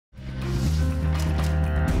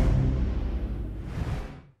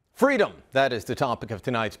Freedom, that is the topic of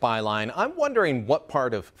tonight's Byline. I'm wondering what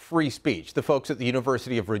part of free speech the folks at the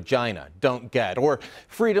University of Regina don't get, or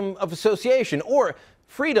freedom of association, or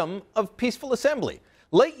freedom of peaceful assembly.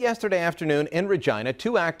 Late yesterday afternoon in Regina,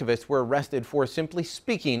 2 activists were arrested for simply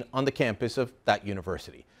speaking on the campus of that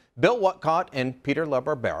university. Bill Whatcott and Peter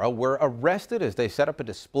LaBarbera were arrested as they set up a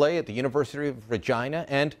display at the University of Regina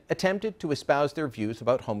and attempted to espouse their views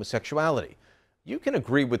about homosexuality. You can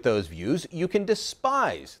agree with those views. You can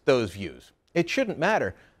despise those views. It shouldn't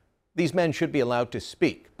matter. These men should be allowed to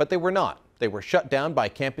speak, but they were not. They were shut down by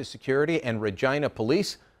campus security and Regina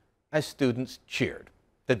police as students cheered.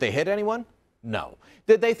 Did they hit anyone? No.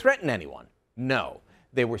 Did they threaten anyone? No.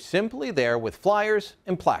 They were simply there with flyers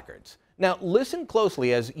and placards. Now, listen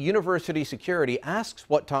closely as university security asks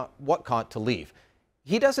Whatcott to leave.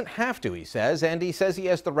 He doesn't have to, he says, and he says he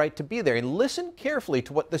has the right to be there. And listen carefully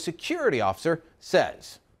to what the security officer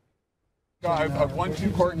says. I've won 2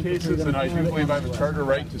 court cases, and I do believe I have a charter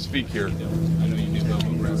right to speak here. I know you do love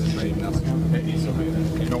arrest, right?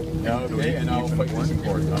 Okay, and I'll fight this in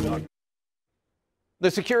court. The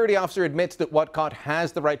security officer admits that Whatcott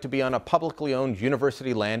has the right to be on a publicly owned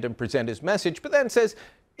university land and present his message, but then says,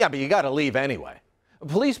 yeah, but you got to leave anyway.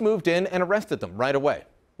 Police moved in and arrested them right away.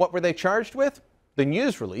 What were they charged with? The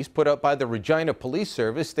news release put out by the Regina Police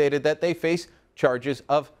Service stated that they face charges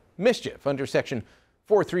of mischief under Section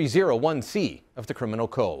 4301C of the Criminal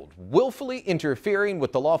Code, willfully interfering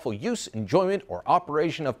with the lawful use, enjoyment, or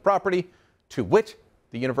operation of property, to wit,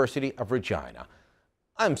 the University of Regina.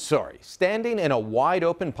 I'm sorry, standing in a wide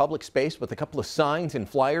open public space with a couple of signs and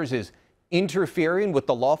flyers is interfering with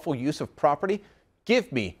the lawful use of property?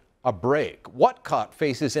 Give me a break. Whatcott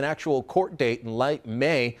faces an actual court date in late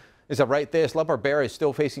May. As I write this, LaBarbera is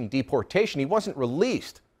still facing deportation. He wasn't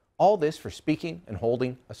released. All this for speaking and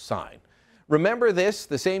holding a sign. Remember this,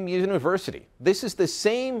 the same university. This is the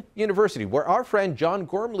same university where our friend John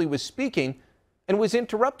Gormley was speaking and was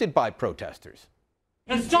interrupted by protesters.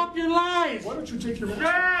 And stop your lies! Why don't you take your mask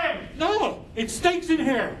off? No, it stinks in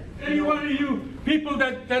here. Any one of you people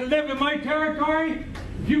that live in my territory,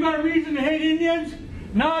 if you got a reason to hate Indians,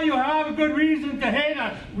 now you have a good reason to hate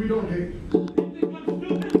us. We don't hate. You think I'm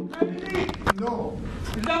stupid? Crazy? No.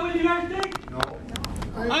 Is that what you guys think? No.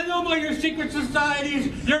 I know about your secret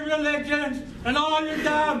societies, your religions, and all your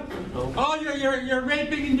all your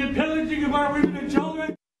raping and your pillaging of our women and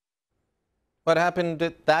children. What happened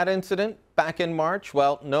at that incident back in March?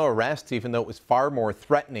 Well, no arrests, even though it was far more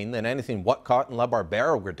threatening than anything Whatcott and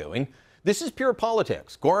LaBarbera were doing. This is pure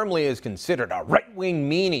politics. Gormley is considered a right-wing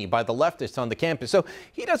meanie by the leftists on the campus, so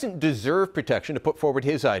he doesn't deserve protection to put forward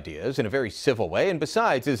his ideas in a very civil way. And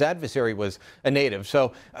besides, his adversary was a native,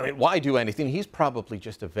 so, I mean, why do anything? He's probably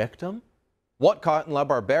just a victim. Whatcott and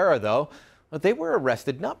LaBarbera, though, they were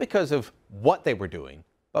arrested not because of what they were doing,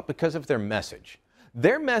 but because of their message.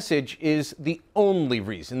 Their message is the only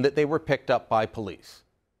reason that they were picked up by police.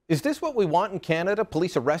 Is this what we want in Canada,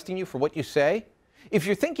 police arresting you for what you say? If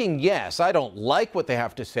you're thinking, yes, I don't like what they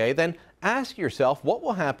have to say, then ask yourself what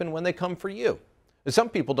will happen when they come for you. Some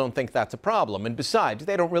people don't think that's a problem, and besides,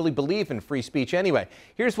 they don't really believe in free speech anyway.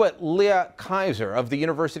 Here's what Leah Kaiser of the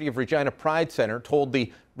University of Regina Pride Center told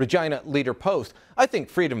the Regina Leader-Post. I think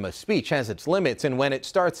freedom of speech has its limits, and when it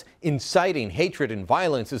starts inciting hatred and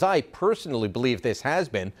violence, as I personally believe this has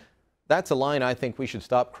been, that's a line I think we should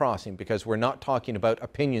stop crossing, because we're not talking about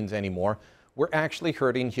opinions anymore. We're actually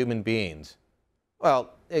hurting human beings.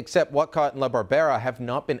 Well, except Whatcott and LaBarbera have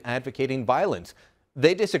not been advocating violence.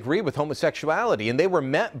 They disagree with homosexuality, and they were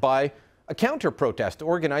met by a counter-protest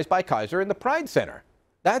organized by Kaiser and the Pride Center.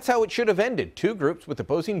 That's how it should have ended. 2 groups with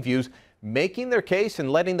opposing views making their case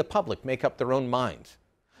and letting the public make up their own minds.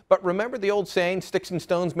 But remember the old saying, sticks and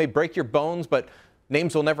stones may break your bones, but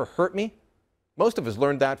names will never hurt me? Most of us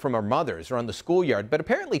learned that from our mothers or on the schoolyard, but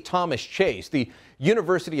apparently Thomas Chase, the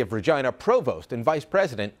University of Regina provost and vice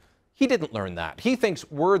president, he didn't learn that. He thinks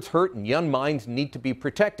words hurt and young minds need to be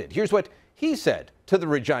protected. Here's what he said to the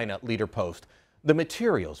Regina Leader-Post. The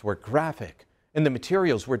materials were graphic and the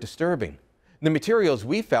materials were disturbing. The materials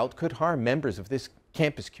we felt could harm members of this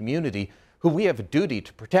campus community who we have a duty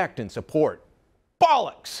to protect and support.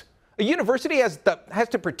 Bollocks! A university has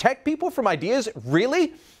to protect people from ideas?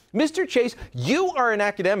 Really? Mr. Chase, you are an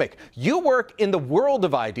academic. You work in the world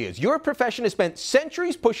of ideas. Your profession has spent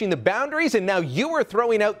centuries pushing the boundaries, and now you are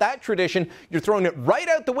throwing out that tradition. You're throwing it right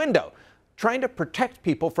out the window, trying to protect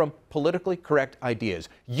people from politically correct ideas.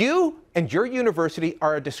 You and your university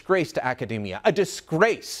are a disgrace to academia, a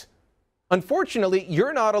disgrace. Unfortunately,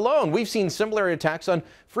 you're not alone. We've seen similar attacks on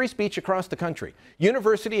free speech across the country.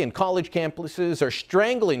 University and college campuses are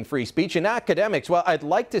strangling free speech, and academics, well, I'd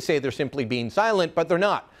like to say they're simply being silent, but they're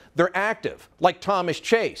not. They're active, like Thomas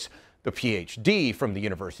Chase, the PhD from the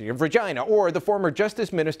University of Regina, or the former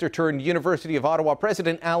Justice Minister turned University of Ottawa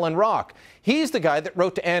President Alan Rock. He's the guy that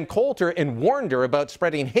wrote to Ann Coulter and warned her about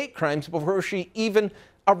spreading hate crimes before she even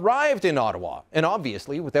arrived in Ottawa, and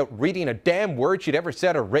obviously without reading a damn word she'd ever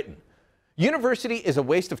said or written. University is a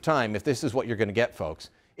waste of time if this is what you're going to get, folks.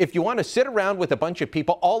 If you want to sit around with a bunch of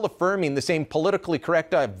people all affirming the same politically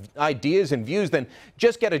correct ideas and views, then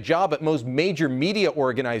just get a job at most major media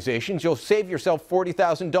organizations. You'll save yourself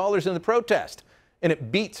 $40,000 in the protest. And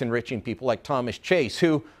it beats enriching people like Thomas Chase,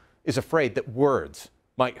 who is afraid that words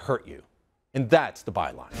might hurt you. And that's the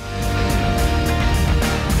byline.